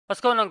What's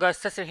going on, guys?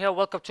 Cecil here.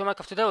 Welcome to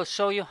Minecraft. Today we'll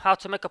show you how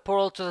to make a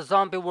portal to the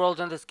zombie world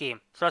in this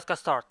game. So let's get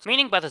started.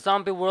 Meaning by the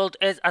zombie world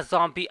is a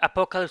zombie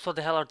apocalypse. What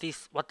the hell are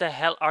these? What the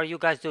hell are you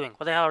guys doing?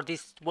 What the hell are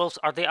these wolves?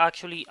 Are they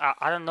actually,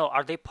 I don't know,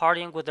 are they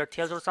partying with their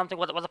tails or something?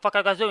 What the fuck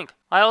are you guys doing?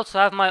 I also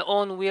have my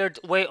own weird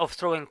way of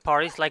throwing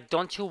parties. Like,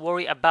 don't you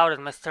worry about it,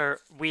 Mr.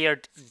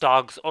 Weird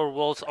Dogs or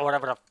Wolves or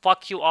whatever the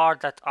fuck you are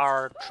that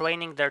are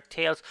training their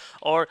tails.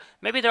 Or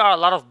maybe there are a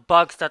lot of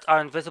bugs that are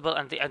invisible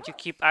and you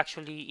keep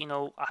actually, you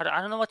know,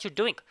 I don't know what you're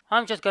doing.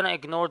 I'm just gonna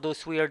ignore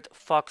those weird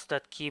fucks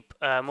that keep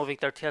moving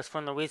their tails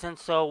for no reason.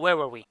 So where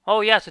were we?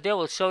 Oh yeah, today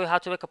we'll show you how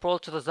to make a portal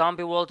to the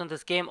zombie world in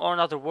this game, or in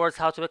other words,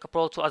 how to make a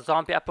portal to a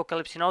zombie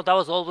apocalypse. You know, that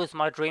was always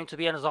my dream, to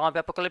be in a zombie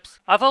apocalypse.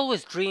 I've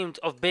always dreamed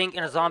of being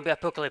in a zombie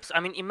apocalypse.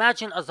 I mean,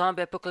 imagine a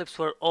zombie apocalypse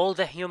where all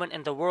the human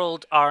in the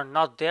world are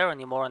not there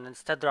anymore, and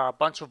instead there are a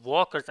bunch of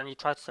walkers and you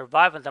try to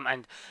survive in them.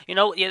 And you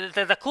know,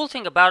 the cool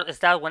thing about it is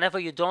that whenever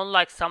you don't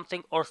like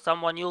something or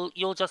someone,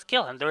 you'll just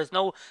kill him. There is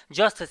no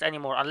justice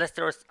anymore unless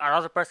there is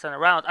another person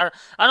around.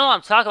 I know what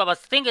I'm talking about,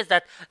 but the thing is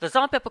that the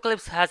zombie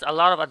apocalypse has a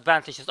lot of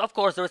advantages. Of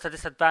course, there is a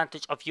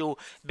disadvantage of you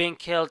being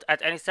killed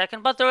at any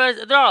second, but there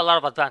are a lot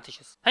of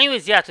advantages.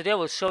 Anyways, yeah, today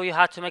we'll show you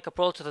how to make a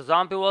portal to the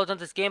zombie world in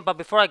this game. But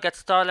before I get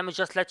started, let me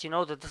just let you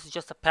know that this is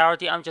just a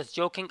parody. I'm just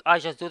joking. I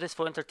just do this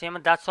for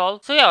entertainment, that's all.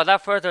 So yeah,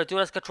 without further ado,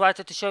 let's get right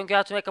into showing you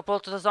how to make a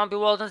portal to the zombie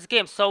world in this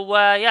game. So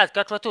yeah, let's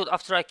get right to it.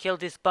 After I kill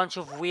this bunch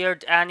of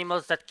weird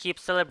animals that keep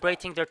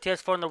celebrating their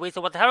tails for no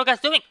reason, what the hell are you guys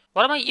doing?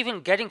 What am I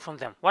even getting from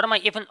them? What am I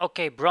even...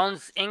 Okay,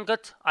 bronze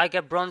ingot. I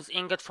get bronze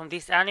ingot from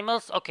these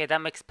animals. Okay,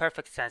 that makes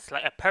perfect sense.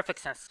 Like, a perfect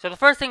sense. So the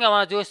first thing I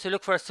want to do is to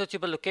look for a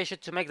suitable location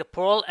to make the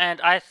portal. And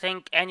I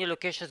think any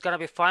location is gonna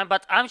be fine.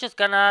 But I'm just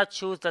gonna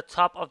choose the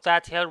top of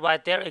that hill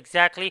right there.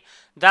 Exactly.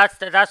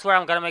 That's where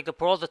I'm gonna make the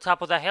portal. The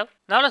top of that hill.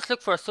 Now let's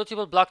look for a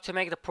suitable block to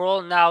make the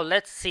portal. Now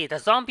let's see. The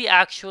zombie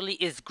actually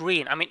is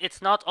green. I mean,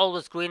 it's not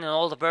always green in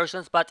all the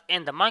versions. But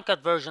in the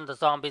Minecraft version, the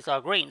zombies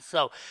are green.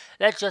 So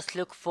let's just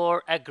look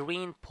for a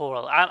green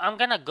portal. I'm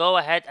gonna go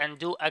ahead and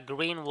do a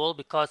green wool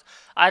because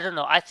I don't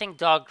know, I think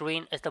dark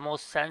green is the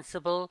most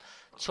sensible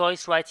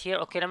choice right here.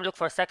 Okay, let me look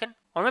for a second.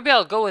 Or maybe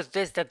I'll go with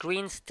this, the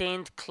green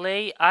stained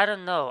clay. I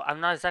don't know. I'm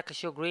not exactly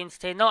sure. Green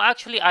stained. No,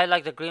 actually, I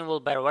like the green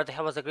wool better. Where the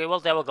hell was the green wool?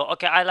 There we go.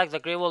 Okay, I like the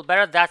green wool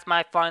better. That's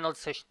my final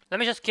decision.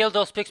 Let me just kill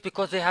those pigs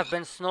because they have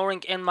been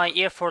snoring in my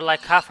ear for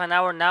like half an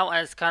hour now,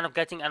 and it's kind of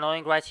getting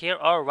annoying right here.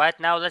 Alright,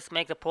 now let's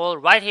make the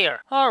portal right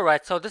here.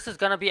 Alright, so this is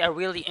gonna be a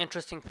really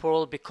interesting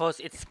portal because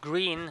it's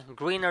green,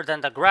 greener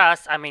than the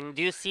grass. I mean,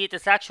 do you see it?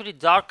 It's actually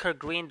darker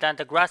green than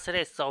the grass it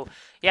is. So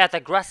yeah, the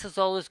grass is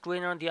always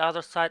greener on the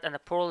other side, and the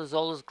portal is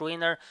always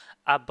greener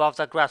above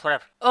the grass,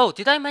 whatever. Oh,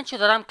 did I mention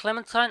that I'm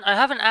Clementine? I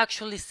haven't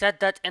actually said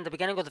that in the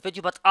beginning of the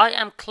video, but I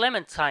am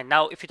Clementine.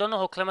 Now, if you don't know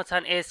who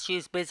Clementine is,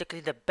 she's basically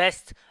the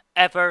best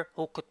ever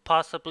who could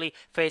possibly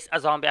face a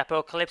zombie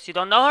apocalypse. You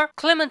don't know her?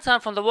 Clementine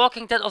from The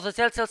Walking Dead of the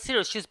Telltale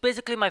series. She's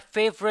basically my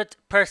favorite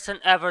person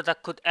ever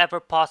that could ever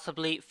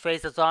possibly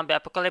face a zombie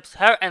apocalypse.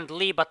 Her and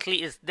Lee, but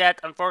Lee is dead,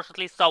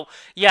 unfortunately. So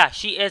yeah,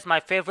 she is my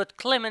favorite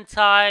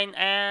Clementine,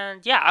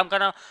 and yeah, I'm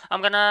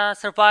gonna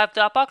survive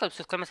the apocalypse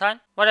with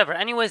Clementine. Whatever.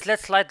 Anyways,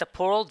 let's light the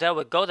portal. There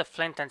we go, the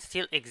flint and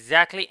steel,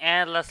 exactly,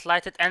 and let's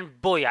light it,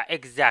 and booyah,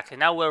 exactly.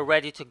 Now we're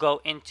ready to go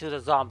into the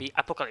zombie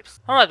apocalypse.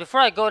 Alright, before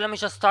I go, let me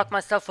just stock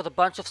myself with a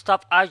bunch of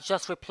stuff. I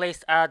just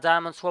replaced a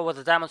diamond sword with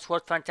a diamond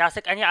sword,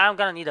 fantastic. And yeah, I'm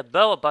gonna need a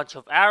bow, a bunch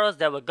of arrows.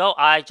 There we go.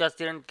 I just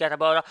didn't get a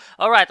bow.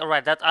 Alright,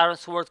 that iron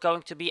sword's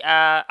going to be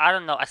I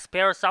don't know, a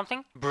spear or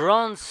something.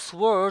 Bronze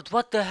sword?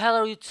 What the hell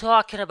are you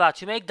talking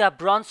about? You make that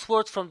bronze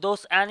sword from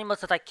those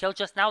animals that I killed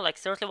just now? Like,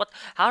 seriously, what?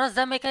 How does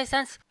that make any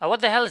sense?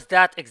 What the hell is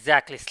that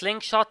exactly?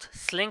 Slingshot?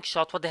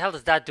 Slingshot, what the hell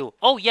does that do?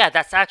 Oh yeah,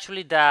 that's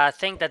actually the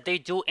thing that they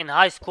do in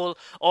high school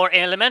or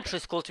in elementary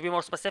school, to be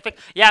more specific.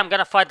 Yeah, I'm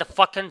gonna fight the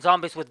fucking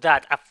zombies with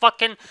that. A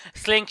fucking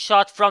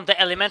slingshot from the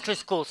elementary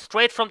school,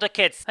 straight from the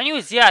kids.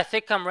 Anyways, yeah, I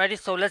think I'm ready,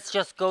 so let's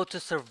just go to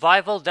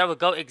survival. There we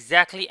go,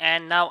 exactly.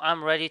 And now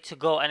I'm ready to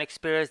go and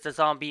experience the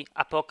zombie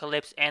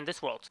apocalypse in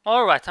this world.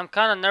 Alright, I'm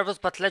kind of nervous,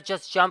 but let's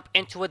just jump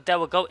into it. There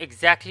we go,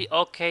 exactly.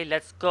 Okay,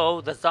 let's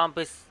go. The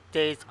zombies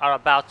days are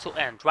about to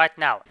end right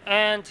now.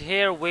 And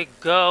here we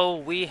go.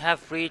 We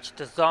have reached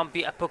the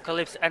zombie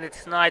apocalypse and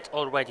it's night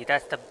already.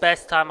 That's the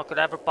best time I could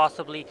ever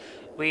possibly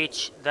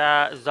reach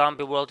the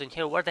zombie world in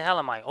here. Where the hell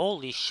am I?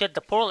 Holy shit,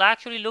 the portal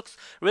actually looks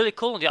really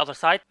cool on the other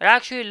side. It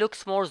actually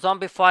looks more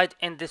zombified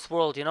in this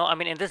world, you know? I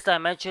mean, in this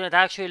dimension, it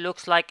actually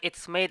looks like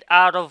it's made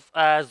out of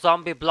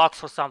zombie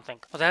blocks or something.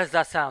 What the hell is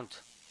that sound?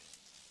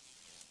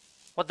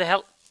 What the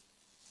hell?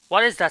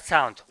 What is that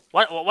sound?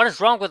 What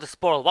is wrong with this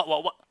portal?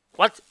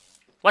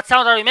 What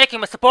sound are you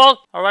making, Mr. Paul?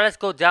 Alright, let's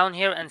go down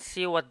here and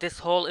see what this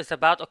hole is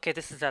about. Okay,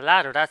 this is a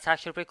ladder. That's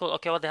actually pretty cool.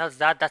 Okay, what the hell is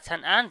that? That's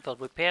an anvil.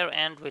 Repair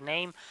and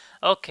rename.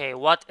 Okay,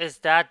 what is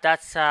that?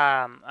 That's,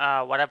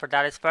 whatever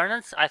that is.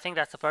 Furnace. I think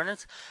that's a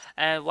furnace.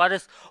 And what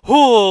is...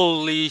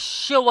 Holy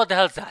shit, what the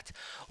hell is that?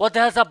 What the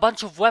hell is a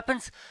bunch of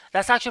weapons?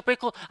 That's actually pretty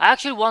cool. I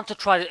actually want to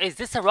try it. Is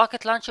this a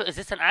rocket launcher? Is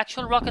this an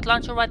actual rocket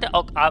launcher right there?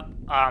 Oh,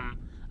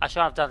 I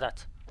shouldn't have done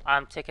that.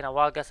 I'm taking a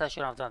wild guess. I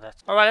shouldn't have done that.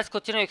 Alright, let's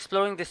continue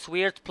exploring this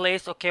weird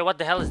place. Okay, what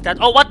the hell is that?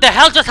 Oh, what the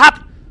hell just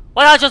happened?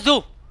 What did I just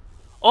do?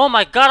 Oh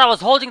my god, I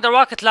was holding the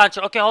rocket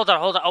launcher. Okay, hold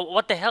on. Oh,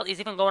 what the hell is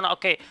even going on?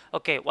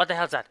 Okay, what the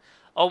hell is that?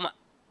 Oh my...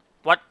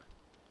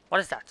 What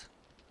is that?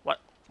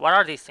 What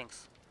are these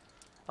things?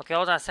 Okay,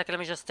 hold on a second. Let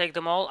me just take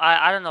them all.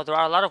 I don't know. There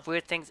are a lot of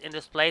weird things in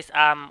this place.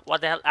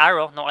 What the hell?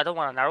 Arrow? No, I don't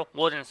want an arrow.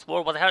 Wooden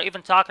sword. What the hell are you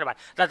even talking about?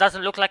 That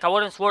doesn't look like a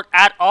wooden sword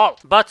at all.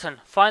 Button.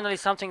 Finally,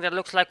 something that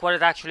looks like what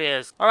it actually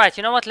is. Alright,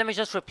 you know what? Let me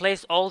just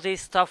replace all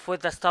these stuff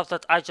with the stuff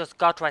that I just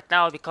got right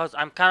now because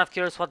I'm kind of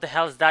curious what the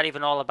hell is that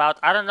even all about.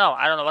 I don't know.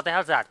 What the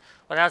hell is that?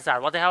 What the hell is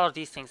that? What the hell are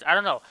these things? I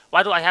don't know.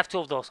 Why do I have two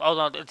of those? Oh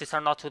no, these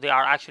are not two. They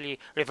are actually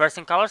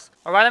reversing colors.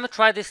 Alright, let me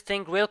try this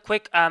thing real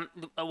quick.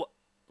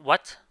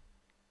 What?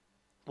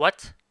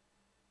 What?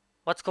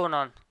 What's going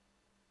on?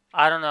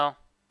 I don't know.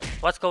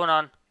 What's going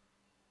on?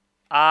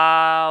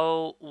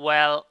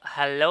 Well,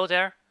 hello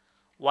there.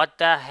 What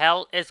the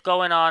hell is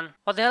going on?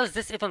 What the hell is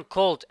this even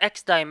called?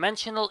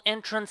 X-dimensional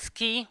entrance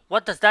key?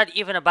 What does that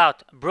even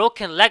about?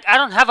 Broken leg? I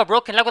don't have a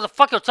broken leg. What the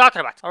fuck you're talking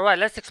about? Alright,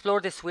 let's explore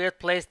this weird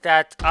place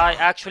that I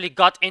actually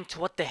got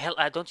into. What the hell?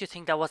 Don't you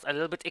think that was a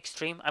little bit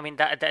extreme? I mean,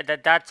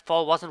 that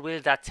fall wasn't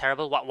really that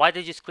terrible. Why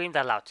did you scream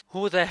that loud?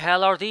 Who the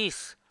hell are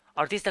these?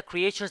 Are these the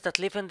creatures that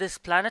live in this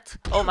planet?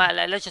 Oh man,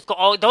 let's just go.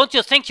 Oh, don't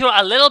you think you're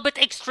a little bit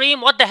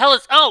extreme? What the hell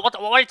is... Oh, what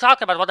are you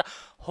talking about? What the...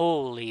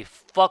 Holy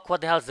fuck, what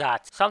the hell is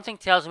that? Something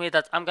tells me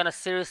that I'm gonna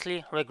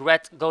seriously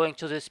regret going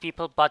to these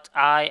people, but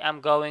I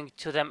am going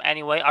to them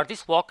anyway. Are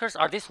these walkers?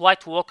 Are these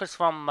white walkers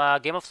from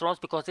Game of Thrones?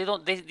 Because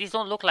these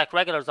don't look like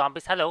regular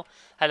zombies. Hello?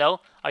 Hello?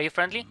 Are you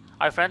friendly?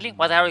 Are you friendly?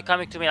 Why the hell are you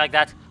coming to me like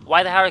that?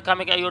 Why the hell are you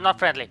coming? You're not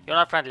friendly. You're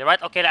not friendly,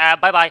 right? Okay,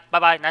 bye-bye.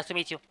 Bye-bye. Nice to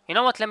meet you. You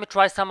know what? Let me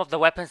try some of the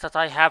weapons that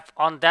I have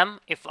on them.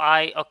 If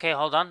I... Okay,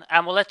 hold on.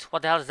 Amulet.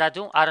 What the hell does that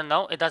do? I don't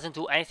know. It doesn't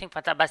do anything.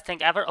 Best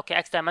thing ever. Okay,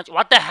 X dimension.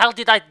 What the hell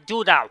did I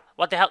do now?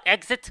 What the hell?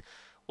 Exit?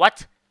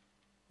 What?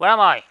 Where am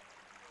I?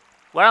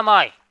 Where am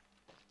I?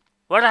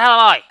 Where the hell am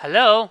I?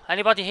 Hello?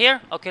 Anybody here?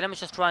 Okay, let me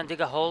just try and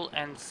dig a hole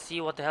and see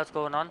what the hell's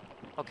going on.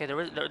 Okay,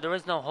 there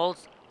is no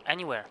holes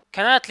anywhere.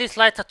 Can I at least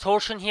light a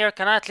torch in here?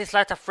 Can I at least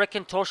light a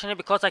freaking torch in here?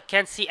 Because I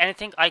can't see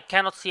anything. I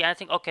cannot see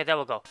anything. Okay, there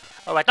we go.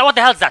 Alright, now what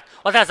the hell is that?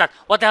 What the hell is that?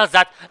 What the hell is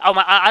that? Oh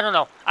my, I don't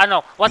know. I don't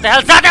know. What the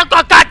hell is that?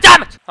 Oh, god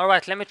damn it!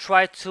 Alright, let me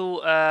try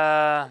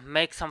to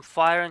make some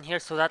fire in here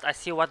so that I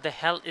see what the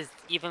hell is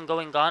even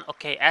going on.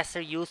 Okay,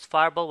 Acer used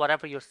fireball,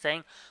 whatever you're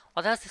saying.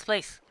 What the hell is this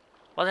place?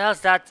 What the hell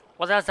is that?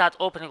 What the hell is that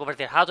opening over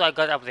there? How do I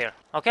get up there?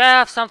 Okay, I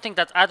have something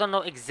that I don't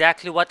know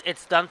exactly what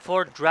it's done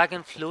for.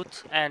 Dragon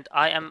flute, and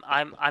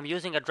I'm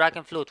using a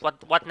dragon flute.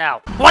 What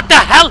now? What the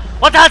hell?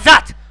 What the hell is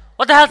that?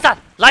 What the hell is that?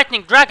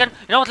 Lightning dragon?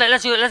 You know what?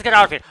 Let's get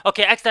out of here.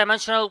 Okay,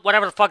 X-dimensional,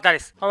 whatever the fuck that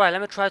is. Alright,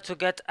 let me try to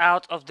get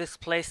out of this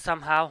place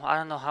somehow. I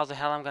don't know how the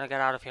hell I'm gonna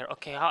get out of here.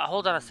 Okay,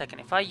 hold on a second.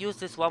 If I use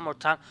this one more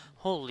time...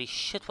 Holy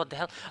shit, what the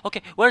hell?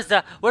 Okay, where's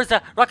the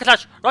rocket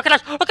launch? Rocket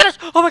launch! Rocket launch!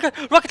 Oh my god,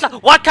 rocket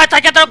launch! Why can't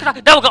I get the rocket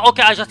launch? There we go.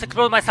 Okay, I just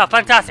exploded myself.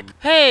 Fantastic.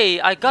 Hey,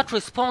 I got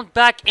respawned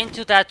back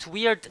into that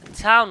weird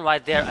town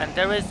right there, and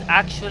there is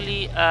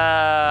actually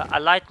a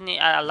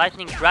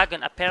lightning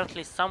dragon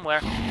apparently somewhere.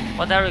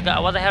 What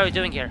the hell are you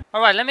doing here?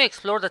 Alright, let me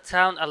explore the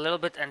town a little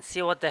bit and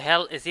see what the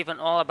hell is even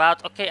all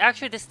about. Okay,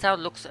 actually this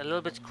town looks a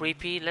little bit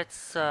creepy.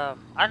 Let's, I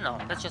don't know.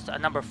 Let's just,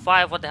 number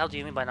 5. What the hell do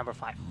you mean by number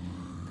 5?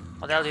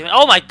 What the hell do you mean?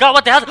 Oh my god,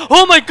 what the hell?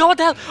 Oh my god, what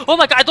the hell? Oh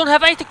my god, I don't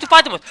have anything to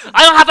fight them with.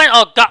 I don't have any.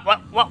 Oh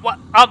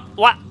god,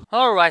 what?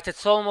 Alright,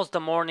 it's almost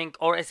the morning,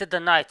 or is it the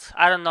night?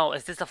 I don't know.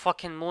 Is this the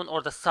fucking moon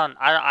or the sun?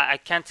 I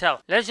can't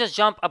tell. Let's just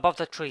jump above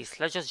the trees.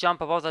 Let's just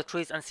jump above the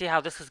trees and see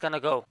how this is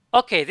gonna go.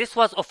 Okay, this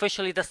was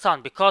officially the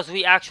sun because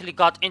we actually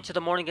got into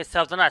the morning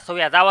instead of the night. So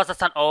yeah, that was the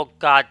sun. Oh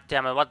god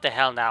damn it, what the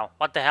hell now?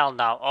 What the hell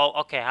now?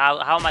 Oh, okay,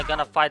 how am I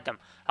gonna fight them?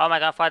 How am I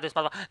gonna fight this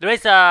mother? There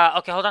is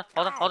okay, hold on.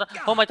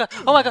 Oh my god,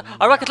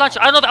 a rocket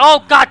launcher. I know that.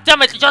 Oh god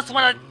damn it, just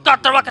when I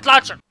got the rocket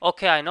launcher.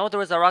 Okay, I know there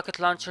is a rocket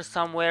launcher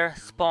somewhere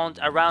spawned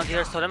around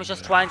here, so let me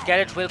just try and get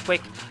it real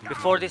quick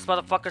before these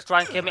motherfuckers try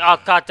and kill me. Oh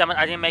god damn it,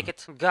 I didn't make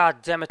it. God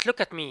damn it, look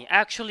at me.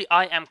 Actually,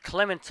 I am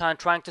Clementine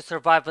trying to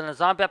survive in a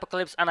zombie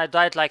apocalypse, and I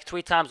died like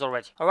 3 times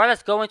already. Alright,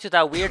 let's go into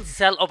that weird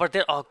cell over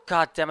there. Oh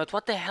god damn it,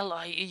 what the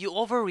hell? You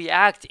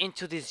overreact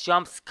into these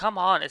jumps. Come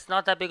on, it's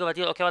not that big of a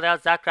deal. Okay, what the hell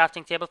is that?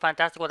 Crafting table,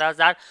 fantastic. What the hell is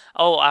that?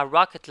 Oh, a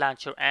rocket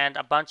launcher and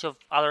a bunch of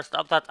other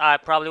stuff that I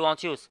probably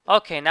won't use.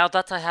 Okay, now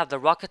that I have the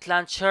rocket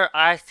launcher,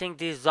 I think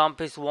these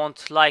zombies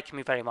won't like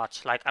me very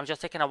much. Like, I'm just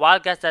taking a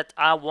wild guess that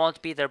I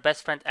won't be their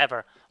best friend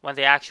ever when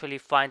they actually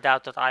find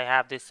out that I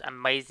have this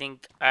amazing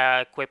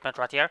equipment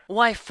right here. Oh,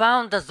 I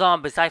found the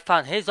zombies.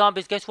 Hey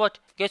zombies, guess what?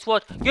 Guess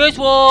what?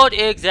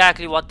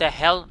 Exactly. What the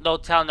hell? No,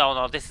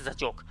 this is a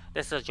joke.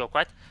 This is a joke,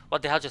 right?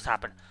 What the hell just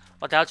happened?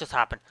 What the hell just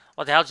happened?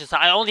 What the hell just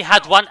I only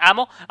had one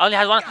ammo. I only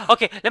had one.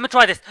 Okay, let me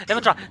try this. Let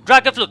me try.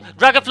 Dragon flute.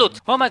 Dragon flute.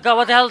 Oh my god,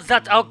 what the hell is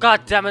that? Oh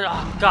god damn it.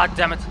 Oh god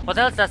damn it. What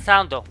the hell is that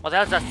sound though? What the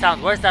hell is that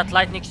sound? Where's that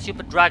lightning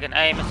stupid dragon?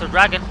 Hey, Mr.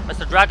 Dragon.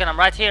 Mr. Dragon, I'm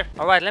right here.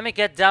 Alright, let me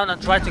get down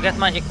and try to get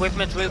my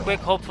equipment real quick.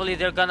 Hopefully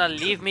they're gonna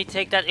leave me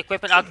take that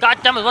equipment. Oh god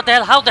damn it. What the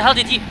hell? How the hell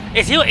did he?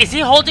 Is he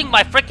holding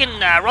my freaking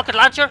rocket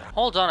launcher?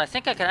 Hold on. I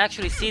think I can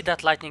actually see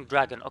that lightning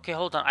dragon. Okay,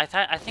 hold on. I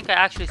think I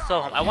actually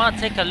saw him. I want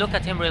to take a look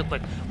at him real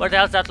quick. Where the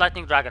hell's that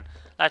lightning dragon?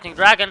 Lightning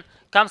dragon,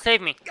 come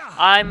save me.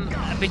 I'm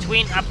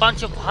between a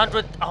bunch of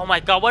hundred. Oh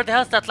my god, where the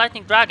hell's that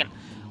lightning dragon?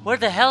 Where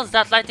the hell is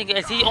that lightning?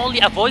 Is he only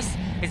a voice?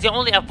 Is he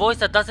only a voice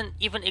that doesn't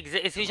even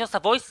exist? Is he just a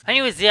voice?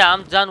 Anyways, yeah,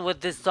 I'm done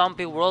with this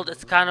zombie world.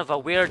 It's kind of a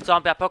weird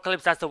zombie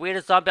apocalypse. That's the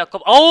weirdest zombie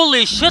apocalypse.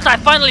 Holy shit, I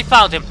finally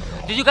found him.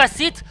 Did you guys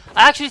see it?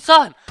 I actually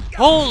saw him.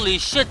 Holy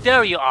shit,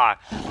 there you are.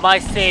 My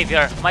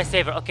savior. My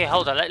savior. Okay,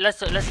 hold on. Let's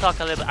talk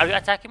a little bit. Are you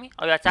attacking me?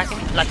 Are you attacking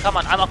me? Like, come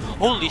on.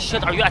 Holy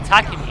shit, are you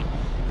attacking me?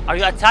 Are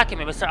you attacking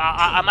me, mister?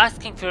 I'm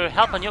asking for your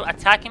help and you're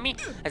attacking me?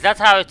 Is that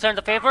how I return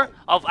the favor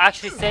of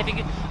actually saving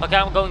you? Okay,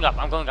 I'm going up.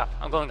 I'm going up.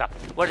 I'm going up.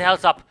 Where the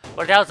hell's up?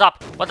 Where the hell's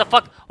up? What the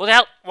fuck? What the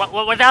hell?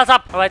 Where the hell's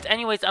up? Alright,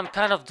 anyways, I'm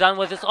kind of done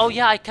with this. Oh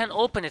yeah, I can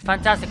open it.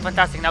 Fantastic,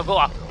 fantastic. Now go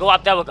up. Go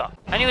up. There we go.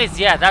 Anyways,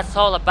 yeah, that's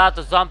all about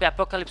the zombie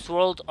apocalypse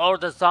world or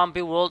the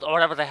zombie world or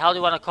whatever the hell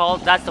you want to call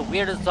it. That's the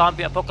weirdest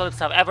zombie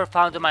apocalypse I've ever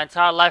found in my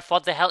entire life.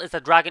 What the hell is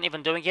the dragon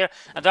even doing here?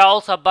 And there are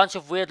also a bunch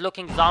of weird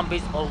looking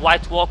zombies or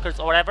white walkers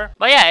or whatever.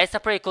 But yeah, it's a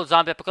pretty cool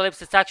zombie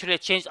apocalypse. It's actually a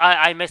change.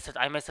 I missed it.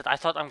 I missed it. I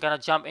thought I'm gonna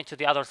jump into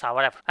the other side,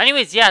 whatever.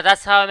 Anyways, yeah,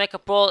 that's how I make a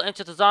pull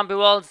into the zombie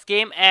world this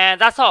game. And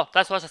that's all.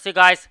 That's what I see,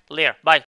 guys. Later. Bye.